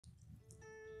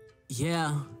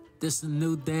Yeah, this a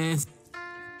new dance.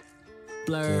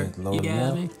 Blur, Good, load you it got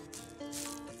up. me?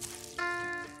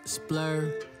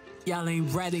 Blur, y'all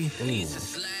ain't ready. Okay.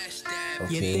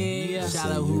 You did. Let's Shout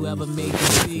say out you whoever ready made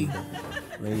for the beat.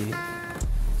 Ready?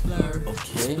 Blur,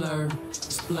 Okay. blur,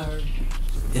 blur.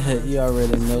 You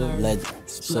already know.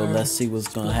 So let's see what's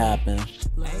gonna happen.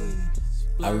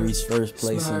 I reached first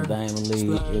place in Diamond League.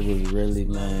 It was really,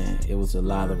 man, it was a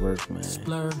lot of work, man.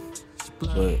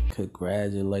 But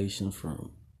congratulations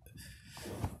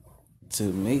to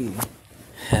me.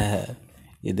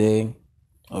 You dig?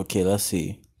 Okay, let's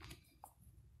see.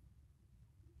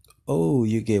 Oh,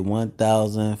 you get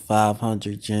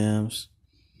 1,500 gems.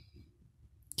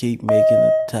 Keep making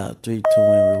the top 3 to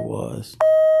win rewards.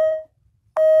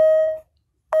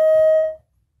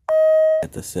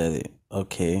 Have to set it.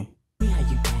 Okay.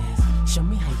 Show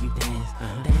me how you dance.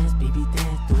 Dance, baby,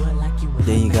 dance. Do it like you in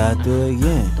Then you gotta do it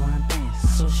again.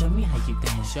 So show me how you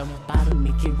dance. Show me how to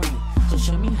make it rain. So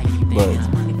show me how you dance.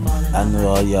 But I know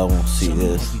all y'all won't see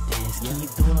this. Can you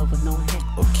do it with no hand?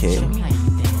 Okay. Show me how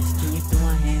you dance. Can you do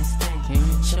a handstand? Can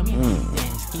you show me how you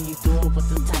dance? Can you do it with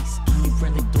the dice? Can you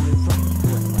really do it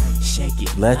right? Shake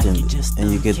it. Legend, like you just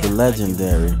and you get the don't care.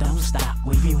 legendary. Don't stop.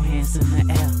 Wave your hands in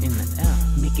the air. In the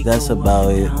air. Make it That's go up about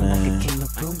and it, down like a man. king of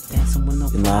fruit, dancing with no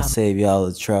You know, I problem. save y'all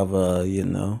the trouble, you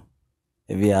know,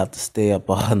 if you have to stay up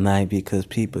all night because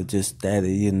people just started,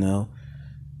 you know,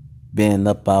 being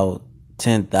up out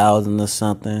 10,000 or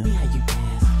something.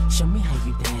 Show me how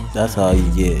you dance. That's all you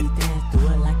get. Do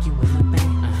it like you in the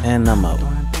band. And I'm out.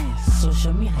 So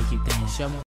show me how you dance. Show me.